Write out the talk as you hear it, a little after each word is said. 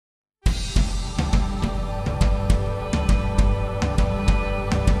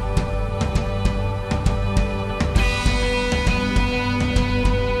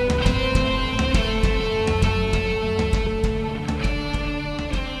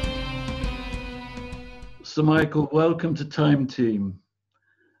Sir Michael, welcome to Time Team.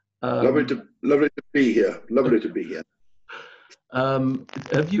 Lovely to be here. Lovely to be here.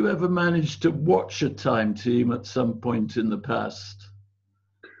 Have you ever managed to watch a Time Team at some point in the past?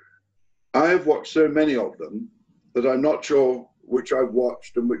 I have watched so many of them that I'm not sure which I've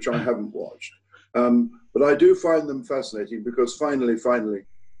watched and which I haven't watched. But I do find them fascinating because finally,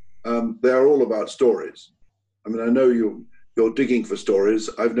 they are all about stories. I mean, I know you're digging for stories.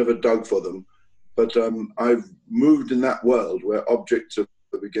 I've never dug for them, but I've moved in that world where objects are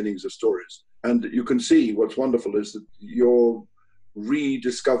the beginnings of stories. And you can see what's wonderful is that you're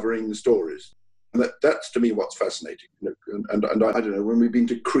rediscovering stories. And that's to me what's fascinating. And I don't know, when we've been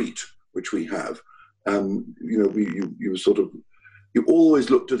to Crete, which we have, you always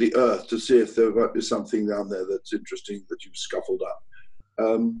look to the earth to see if there might be something down there that's interesting that you've scuffled up.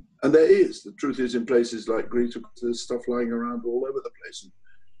 And there is. The truth is, in places like Crete, there's stuff lying around all over the place.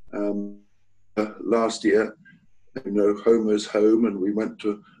 Last year, Homer's home, and we went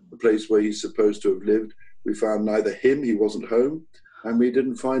to the place where he's supposed to have lived. We found neither him, he wasn't home, and we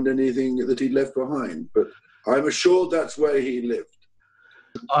didn't find anything that he'd left behind. But I'm assured that's where he lived.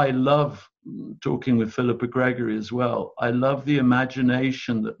 I love talking with Philippa Gregory as well. I love the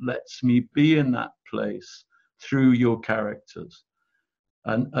imagination that lets me be in that place through your characters.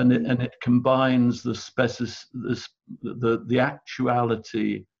 And it combines the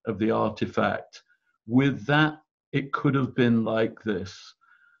actuality of the artifact with that it could have been like this.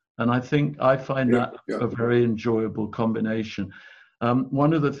 And I find that a very enjoyable combination.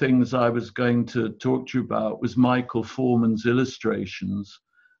 One of the things I was going to talk to you about was Michael Foreman's illustrations.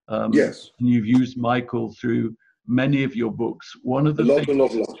 Yes. And you've used Michael through many of your books. A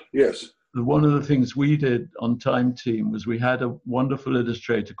lot, yes. One of the things we did on Time Team was we had a wonderful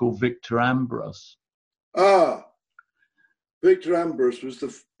illustrator called Victor Ambrose. Victor Ambrose was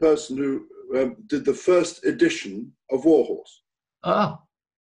the person who did the first edition of Warhorse.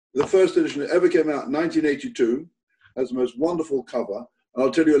 The first edition that ever came out in 1982 has the most wonderful cover. And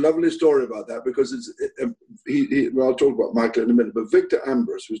I'll tell you a lovely story about that because I'll talk about Michael in a minute, but Victor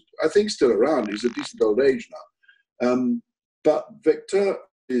Ambrose, who's I think still around, he's a decent old age now. But Victor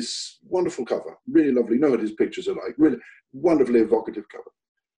is wonderful cover, really lovely. You know what his pictures are like, really wonderfully evocative cover.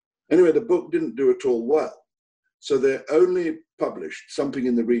 Anyway, the book didn't do at all well. So they only published something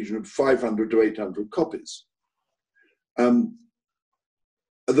in the region of 500 to 800 copies. The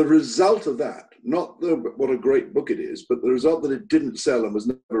result of that, not what a great book it is, but the result that it didn't sell and was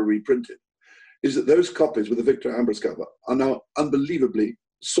never reprinted, is that those copies with the Victor Ambrose cover are now unbelievably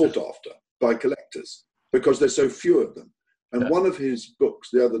sought after by collectors because there's so few of them. And one of his books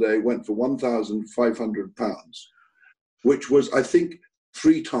the other day went for £1,500, which was, I think,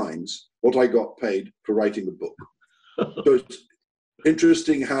 3 times what I got paid for writing the book. So it's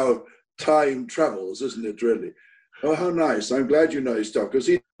interesting how time travels, isn't it, really? Oh, how nice. I'm glad you know his stuff, because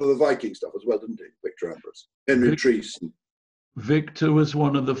he did the Viking stuff as well, didn't he, Victor Ambrose? Henry Treese. Victor was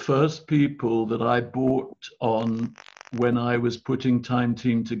one of the first people that I bought on when I was putting Time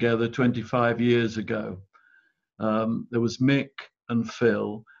Team together 25 years ago. There was Mick and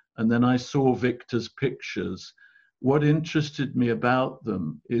Phil, and then I saw Victor's pictures. What interested me about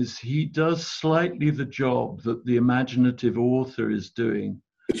them is he does slightly the job that the imaginative author is doing.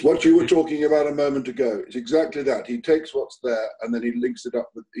 It's what you were talking about a moment ago. It's exactly that. He takes what's there and then he links it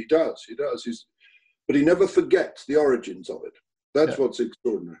up with, he does. But he never forgets the origins of it. That's what's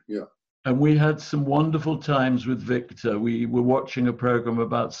extraordinary, yeah. And we had some wonderful times with Victor. We were watching a program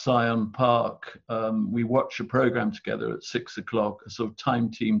about Syon Park. We watched a program together at 6 o'clock, a sort of Time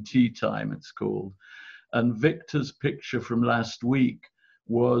Team Tea Time, it's called. And Victor's picture from last week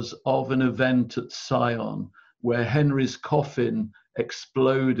was of an event at Syon where Henry's coffin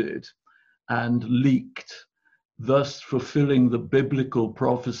exploded and leaked, thus fulfilling the biblical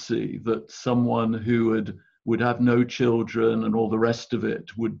prophecy that someone who would have no children and all the rest of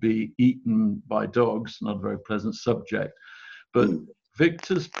it would be eaten by dogs. Not a very pleasant subject. But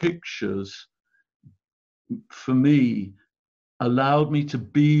Victor's pictures, for me, allowed me to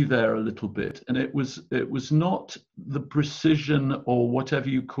be there a little bit. And it was not the precision or whatever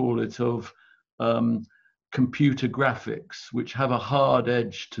you call it of computer graphics, which have a hard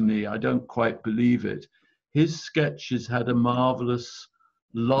edge to me. I don't quite believe it. His sketches had a marvelous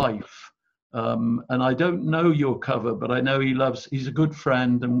life. And I don't know your cover, but I know he's a good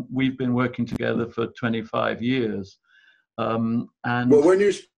friend, and we've been working together for 25 years. And well, when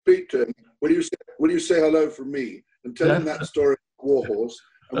you speak to him, will you say hello from me and tell him that story of Warhorse?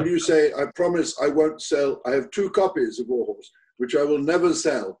 And will you say, I promise I won't sell, I have 2 copies of Warhorse, which I will never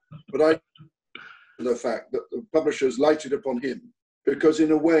sell, but I the fact that the publishers lighted upon him, because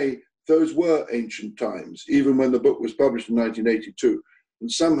in a way, those were ancient times, even when the book was published in 1982.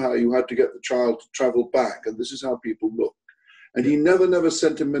 And somehow you had to get the child to travel back, and this is how people look. And he never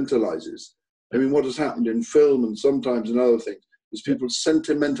sentimentalizes. I mean, what has happened in film and sometimes in other things is people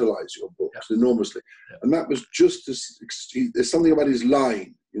sentimentalize your books enormously. And that was just there's something about his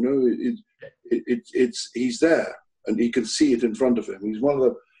line, you know, he's there and he can see it in front of him.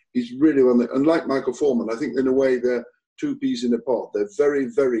 He's really one of the, and like Michael Foreman, I think in a way they're two peas in a pod. They're very,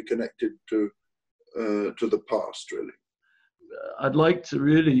 very connected to the past, really. I'd like to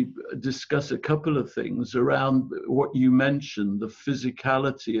really discuss a couple of things around what you mentioned, the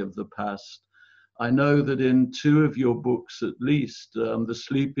physicality of the past. I know that in two of your books, at least, The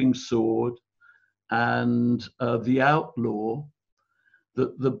Sleeping Sword and The Outlaw,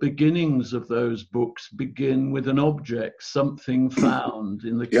 that the beginnings of those books begin with an object, something found.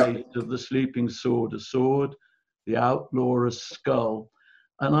 In the case of The Sleeping Sword, a sword, The Outlaw, a skull.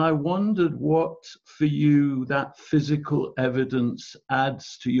 And I wondered what, for you, that physical evidence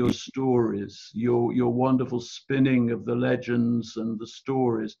adds to your stories, your wonderful spinning of the legends and the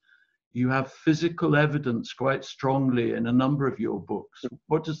stories. You have physical evidence quite strongly in a number of your books.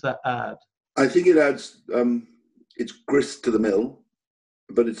 What does that add? I think it adds, it's grist to the mill,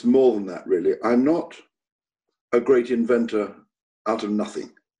 but it's more than that, really. I'm not a great inventor out of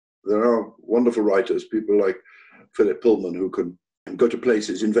nothing. There are wonderful writers, people like Philip Pullman, who can go to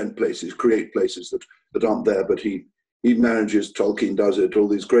places, invent places, create places that aren't there, but he manages. Tolkien does it. All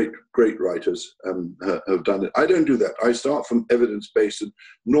these great writers have done it. I don't do that. I start from evidence-based, and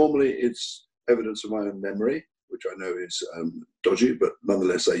normally it's evidence of my own memory, which I know is dodgy, but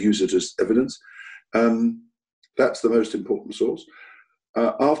nonetheless I use it as evidence. That's the most important source.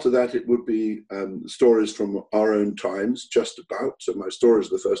 After that, it would be stories from our own times, just about. So my stories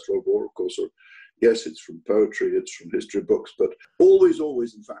of the First World War, of course, yes, it's from poetry, it's from history books, but always,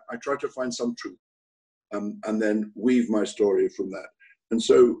 in fact, I try to find some truth and then weave my story from that. And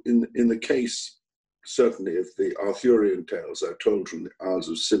so in the case, certainly, of the Arthurian tales I've told from the Isles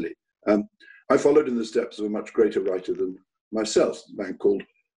of Scilly, I followed in the steps of a much greater writer than myself, a man called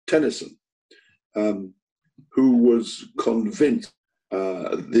Tennyson, who was convinced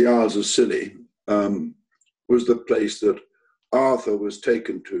the Isles of Scilly was the place that Arthur was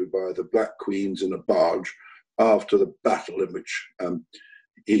taken to by the Black Queens in a barge after the battle in which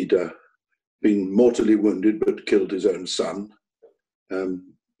he'd been mortally wounded but killed his own son.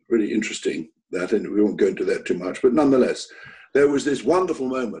 Really interesting that, and we won't go into that too much, but nonetheless, there was this wonderful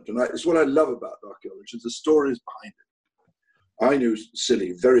moment, and it's what I love about archaeology, is the stories behind it. I knew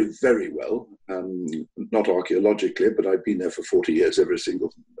Scilly very, very well, not archaeologically, but I'd been there for 40 years, every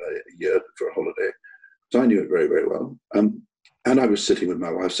single year for a holiday. So I knew it very, very well. And I was sitting with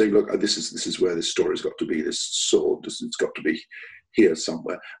my wife saying, look, this is where this story's got to be, this sword, it's got to be here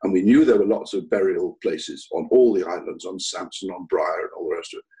somewhere. And we knew there were lots of burial places on all the islands, on Samson, on Briar, and all the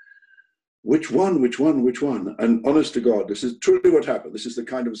rest of it. Which one? And honest to God, this is truly what happened. This is the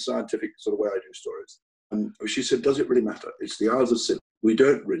kind of scientific sort of way I do stories. And she said, does it really matter? It's the Isles of Scilly. We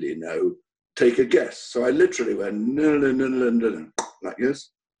don't really know. Take a guess. So I literally went, no, like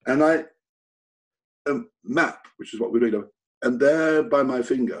this. And I map, which is what we're doing. And there by my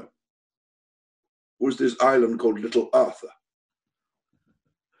finger was this island called Little Arthur.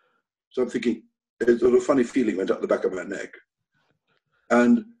 So I'm thinking, a sort of funny feeling went up the back of my neck.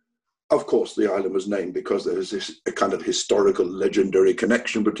 And of course, the island was named because there was a kind of historical, legendary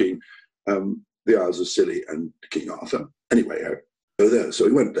connection between the Isles of Scilly and King Arthur. Anyway, I go there. So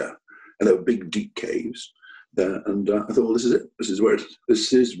we went there, and there were big, deep caves there. And I thought, well, this is it. This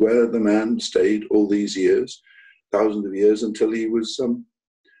is where the man stayed all these years, thousands of years, until he was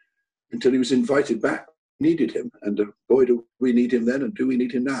invited back. Needed him, and boy, do we need him then, and do we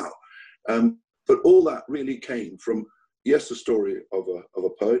need him now? But all that really came from, yes, the story of a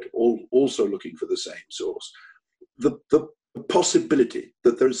poet, also looking for the same source. The possibility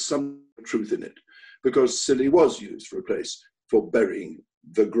that there's some truth in it, because Scilly was used for a place for burying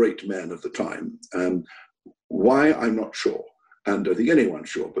the great men of the time. Why, I'm not sure, and I think anyone's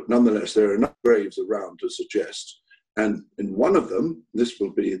sure, but nonetheless, there are enough graves around to suggest. And in one of them, this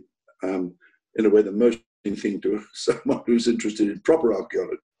will be, in a way, the most thing to someone who's interested in proper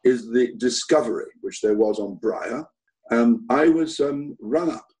archaeology, is the discovery, which there was on Briar. I was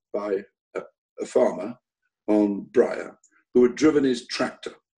rung up by a farmer on Briar who had driven his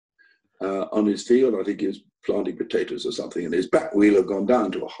tractor on his field. I think he was planting potatoes or something, and his back wheel had gone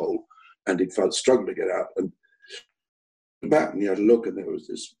down to a hole, and he felt struggled to get out. And back, and he had a look, and there was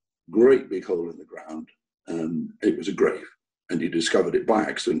this great big hole in the ground, and it was a grave. And he discovered it by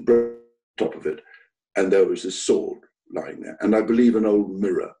accident, broke the top of it, and there was this sword lying there, and I believe an old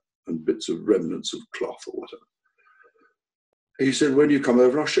mirror and bits of remnants of cloth or whatever. He said, when you come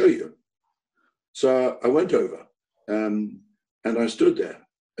over, I'll show you. So I went over, and I stood there,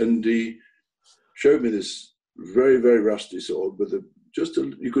 and he showed me this very, very rusty sword with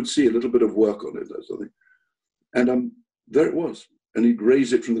you could see a little bit of work on it or something. And there it was. And he'd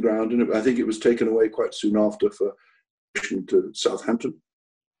raised it from the ground, and I think it was taken away quite soon after for to Southampton.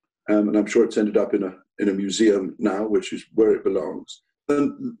 And I'm sure it's ended up in a museum now, which is where it belongs.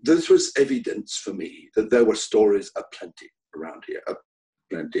 And this was evidence for me that there were stories aplenty around here,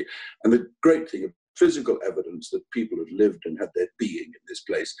 aplenty. And the great thing of physical evidence that people had lived and had their being in this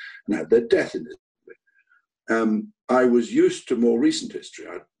place and had their death in this place. I was used to more recent history.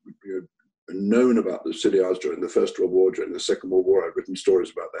 I'd known about the Scilly Isles during the First World War, during the Second World War. I'd written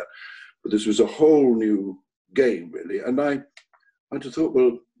stories about that. But this was a whole new game, really. And I just thought,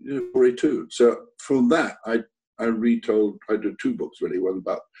 well, story too. So from that, I retold, I did 2 books, really. One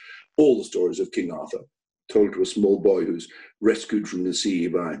about all the stories of King Arthur, told to a small boy who's rescued from the sea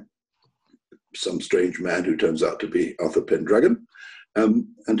by some strange man who turns out to be Arthur Pendragon, and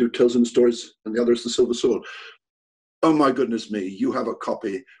who tells him stories, and the other is The Silver Sword. Oh my goodness me, you have a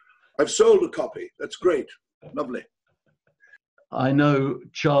copy. I've sold a copy. That's great. Lovely. I know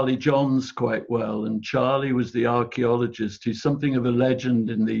Charlie Johns quite well, and Charlie was the archaeologist who's something of a legend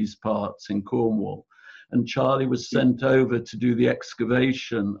in these parts in Cornwall. And Charlie was sent over to do the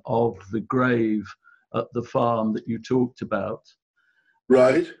excavation of the grave at the farm that you talked about.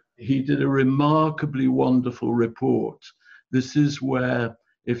 Right. He did a remarkably wonderful report. This is where,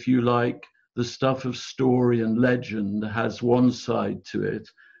 if you like, the stuff of story and legend has one side to it,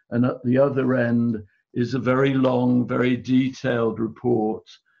 and at the other end is a very long, very detailed report.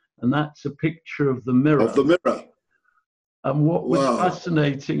 And that's a picture of the mirror. Of the mirror. And what was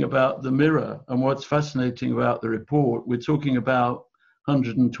fascinating about the mirror, and what's fascinating about the report, we're talking about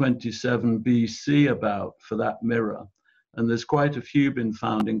 127 BC for that mirror. And there's quite a few been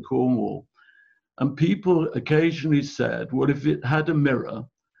found in Cornwall. And people occasionally said, well, if it had a mirror,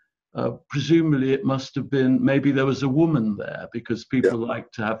 presumably it must have been, maybe there was a woman there, because people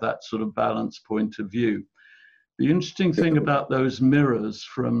like to have that sort of balanced point of view. The interesting thing about those mirrors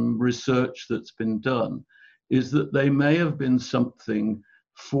from research that's been done is that they may have been something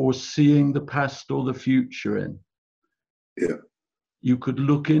for seeing the past or the future in. Yeah. You could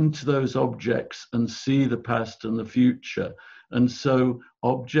look into those objects and see the past and the future. And so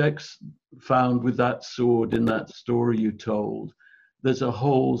objects found with that sword in that story you told, there's a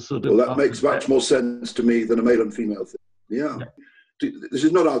whole sort of... Well, that makes much more sense to me than a male and female thing. Yeah. This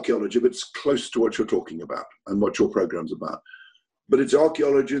is not archaeology, but it's close to what you're talking about and what your program's about. But it's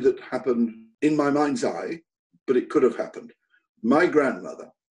archaeology that happened in my mind's eye, but it could have happened. My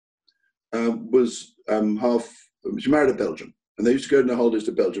grandmother was she married a Belgian, and they used to go on their holidays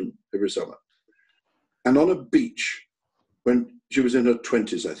to Belgium every summer. And on a beach, when she was in her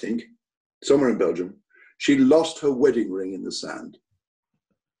 20s, I think, somewhere in Belgium, she lost her wedding ring in the sand.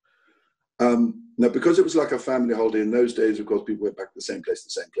 Now, because it was like a family holiday in those days, of course, people went back to the same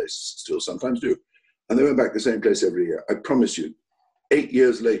place, still sometimes do. And they went back to the same place every year. I promise you, 8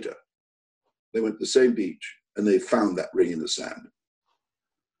 years later, they went to the same beach and they found that ring in the sand.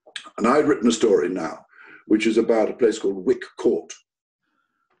 And I'd written a story now, which is about a place called Wick Court,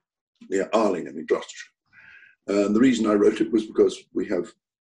 near Arlingham in Gloucestershire. And the reason I wrote it was because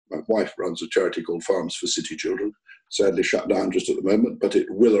my wife runs a charity called Farms for City Children, sadly shut down just at the moment, but it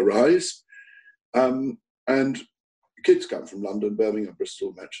will arise. And kids come from London, Birmingham,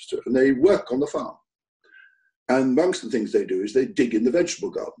 Bristol, Manchester, and they work on the farm. And amongst the things they do is they dig in the vegetable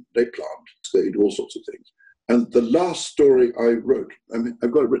garden, they plant, they do all sorts of things. And the last story I wrote, I mean,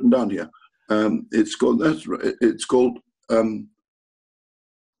 I've got it written down here. It's called, I'll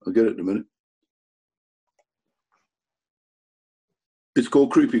get it in a minute. It's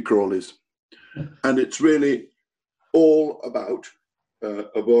called Creepy Crawlies. And it's really all about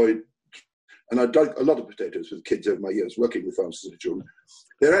a boy. And I dug a lot of potatoes with kids over my years working with farms and children.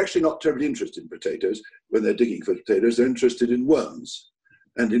 They're actually not terribly interested in potatoes when they're digging for potatoes. They're interested in worms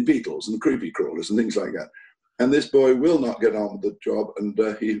and in beetles and creepy crawlers and things like that. And this boy will not get on with the job, and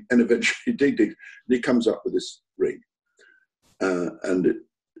he eventually digs, and he comes up with this ring.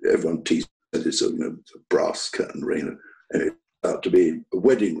 Everyone teases that it's a brass curtain ring, and it turned out to be a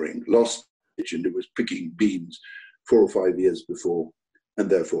wedding ring, lost, and it was picking beans 4 or 5 years before, and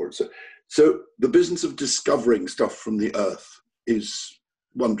therefore it's so the business of discovering stuff from the earth is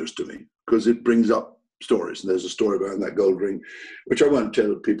wondrous to me, because it brings up stories. And there's a story about that gold ring, which I won't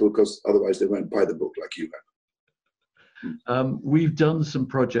tell people because otherwise they won't buy the book like you have. We've done some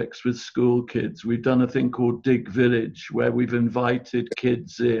projects with school kids. We've done a thing called Dig Village, where we've invited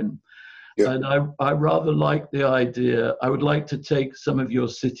kids in. Yeah. And I rather like the idea. I would like to take some of your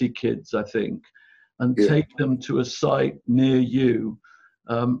city kids, I think, and Yeah. take them to a site near you.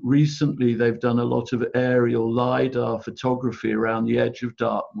 Recently, they've done a lot of aerial LiDAR photography around the edge of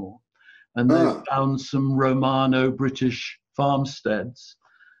Dartmoor, and they've found some Romano-British farmsteads,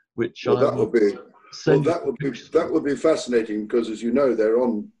 which Well, I that will would be send that would be fascinating, because, as you know, they're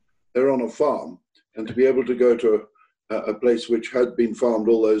on a farm, and to be able to go to a place which had been farmed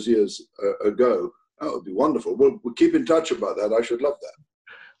all those years ago, that would be wonderful. We'll keep in touch about that. I should love that.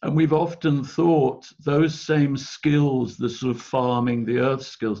 And we've often thought those same skills, the sort of farming, the earth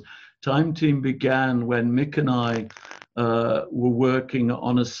skills, Time Team began when Mick and I were working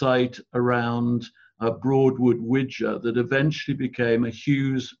on a site around Broadwood Widger that eventually became a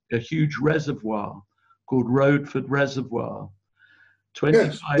huge reservoir called Roadford Reservoir.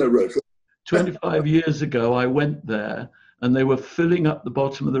 25 years ago, I went there, and they were filling up the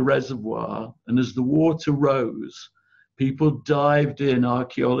bottom of the reservoir. And as the water rose, people dived in,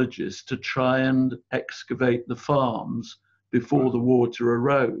 archaeologists, to try and excavate the farms before the water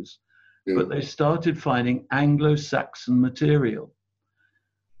arose. Yeah. But they started finding Anglo-Saxon material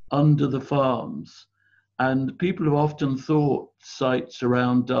under the farms. And people have often thought sites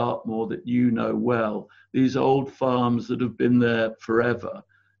around Dartmoor that you know well, these old farms that have been there forever,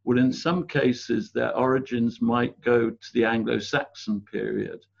 well, in some cases, their origins might go to the Anglo-Saxon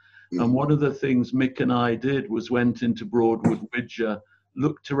period. And one of the things Mick and I did was went into Broadwood Widger,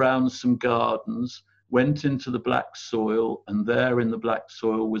 looked around some gardens, went into the black soil, and there in the black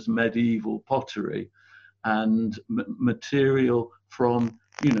soil was medieval pottery and material from,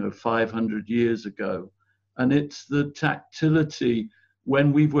 500 years ago. And it's the tactility,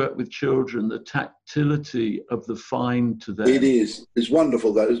 when we've worked with children, the tactility of the find to them. It's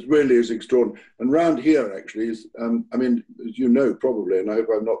wonderful. That it really is extraordinary. And round here, actually, is, I mean, as you know, probably, and I hope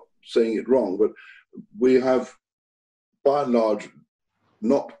I'm not saying it wrong, but we have, by and large,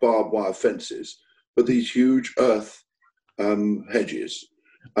 not barbed wire fences, but these huge earth hedges.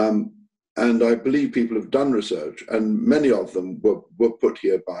 And I believe people have done research, and many of them were put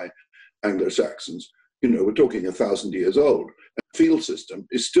here by Anglo-Saxons. We're talking 1,000 years old. And field system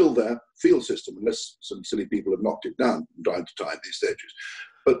is still there, field system, unless some silly people have knocked it down from time to time, these hedges.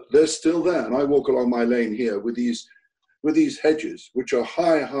 But they're still there. And I walk along my lane here with these hedges, which are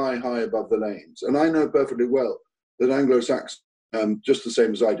high above the lanes. And I know perfectly well that Anglo-Saxons, just the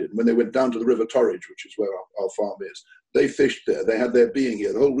same as I did, when they went down to the River Torridge, which is where our farm is, they fished there. They had their being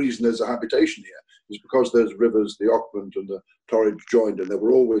here. The whole reason there's a habitation here is because those rivers, the Auckland and the Torridge, joined, and there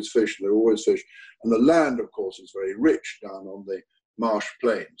were always fish, and there were always fish. And the land, of course, is very rich down on the marsh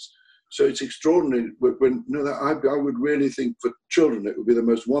plains. So it's extraordinary. I would really think for children it would be the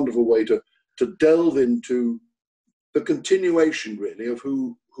most wonderful way to delve into the continuation, really, of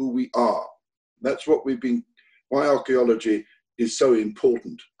who we are. That's what why archaeology is so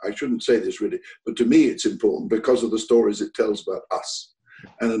important. I shouldn't say this really, but to me it's important because of the stories it tells about us.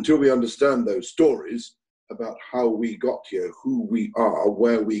 And until we understand those stories about how we got here, who we are,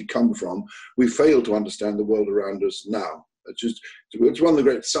 where we come from, we fail to understand the world around us now. It's one of the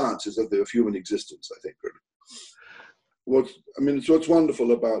great sciences of human existence, I think, really. It's what's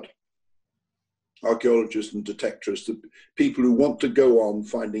wonderful about archaeologists and detectorists, the people who want to go on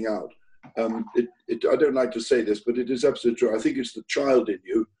finding out. I don't like to say this, but it is absolutely true. I think it's the child in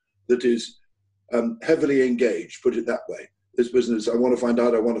you that is heavily engaged, put it that way. This business, I want to find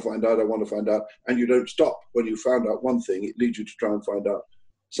out, I want to find out, I want to find out, and you don't stop. When you found out one thing, it leads you to try and find out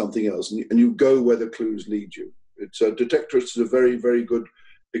something else, and you go where the clues lead you. Detectorist is a very, very good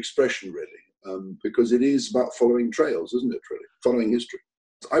expression, really, because it is about following trails, isn't it, really? Following history.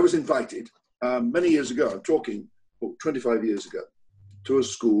 I was invited many years ago, I'm talking 25 years ago, to a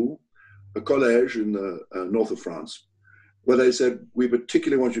school, a college in the north of France, where they said, we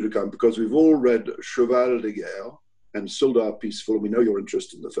particularly want you to come because we've all read Cheval de Guerre and Soldats Peaceful, and we know you're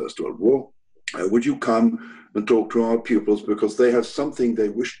interested in the First World War. Would you come and talk to our pupils because they have something they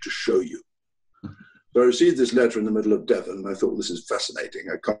wish to show you? So I received this letter in the middle of Devon, and I thought, this is fascinating.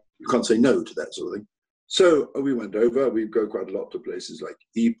 You can't say no to that sort of thing. So we went over. We go quite a lot to places like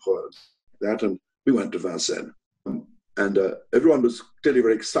Ypres, and we went to Vincennes. And everyone was clearly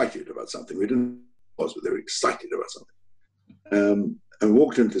very excited about something. We didn't know what it was, but they were excited about something. And we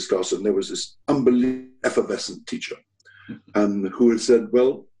walked into this class, and there was this unbelievably effervescent teacher who had said,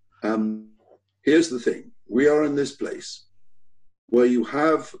 well, here's the thing. We are in this place where you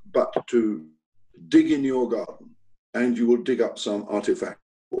have but to dig in your garden, and you will dig up some artifact.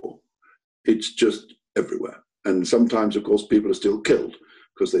 It's just everywhere. And sometimes, of course, people are still killed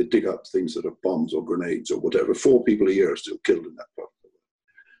because they dig up things that are bombs or grenades or whatever. 4 people a year are still killed in that part of the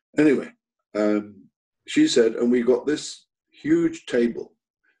world. Anyway, she said, and we got this huge table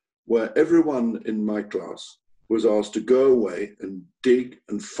where everyone in my class was asked to go away and dig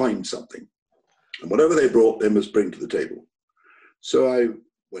and find something. And whatever they brought, they must bring to the table. So I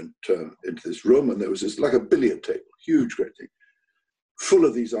went into this room, and there was this, like a billiard table, huge, great thing, full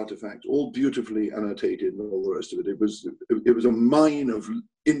of these artifacts, all beautifully annotated and all the rest of it. It was a mine of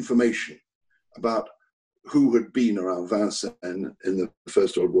information about who had been around Vincennes in the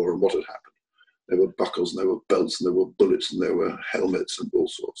First World War and what had happened. There were buckles, and there were belts, and there were bullets, and there were helmets, and all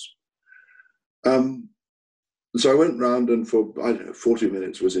sorts. So I went round, and for, I don't know, 40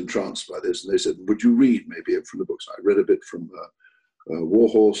 minutes was entranced by this. And they said, would you read maybe from the books? I read a bit from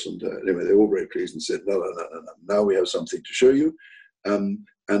Warhorse, and anyway, they were all very pleased and said, no. Now we have something to show you. And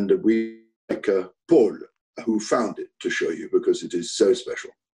we like Paul, who found it, to show you, because it is so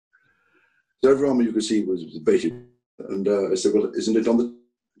special. So everyone you could see was debated. And I said, well, isn't it on the... And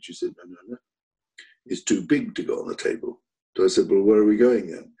she said, no. It's too big to go on the table. So I said, well, where are we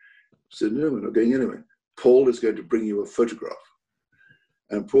going then? She said, no, we're not going anywhere. Paul is going to bring you a photograph.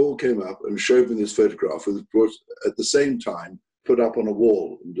 And Paul came up and showed me this photograph, which was at the same time put up on a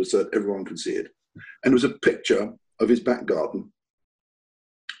wall, and just so that everyone could see it. And it was a picture of his back garden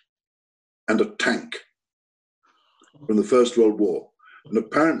and a tank from the First World War. And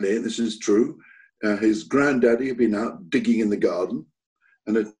apparently, this is true, his granddaddy had been out digging in the garden,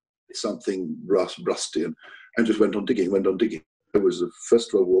 and it something rusty, and just went on digging. There was a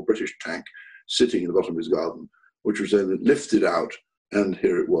First World War British tank sitting in the bottom of his garden, which was then lifted out, and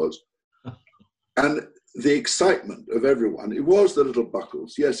here it was. And the excitement of everyone, it was the little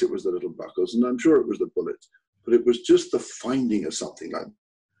buckles. Yes, it was the little buckles, and I'm sure it was the bullets, but it was just the finding of something like that.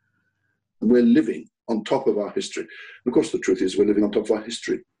 And we're living on top of our history. And of course, the truth is we're living on top of our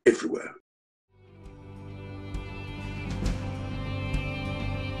history everywhere.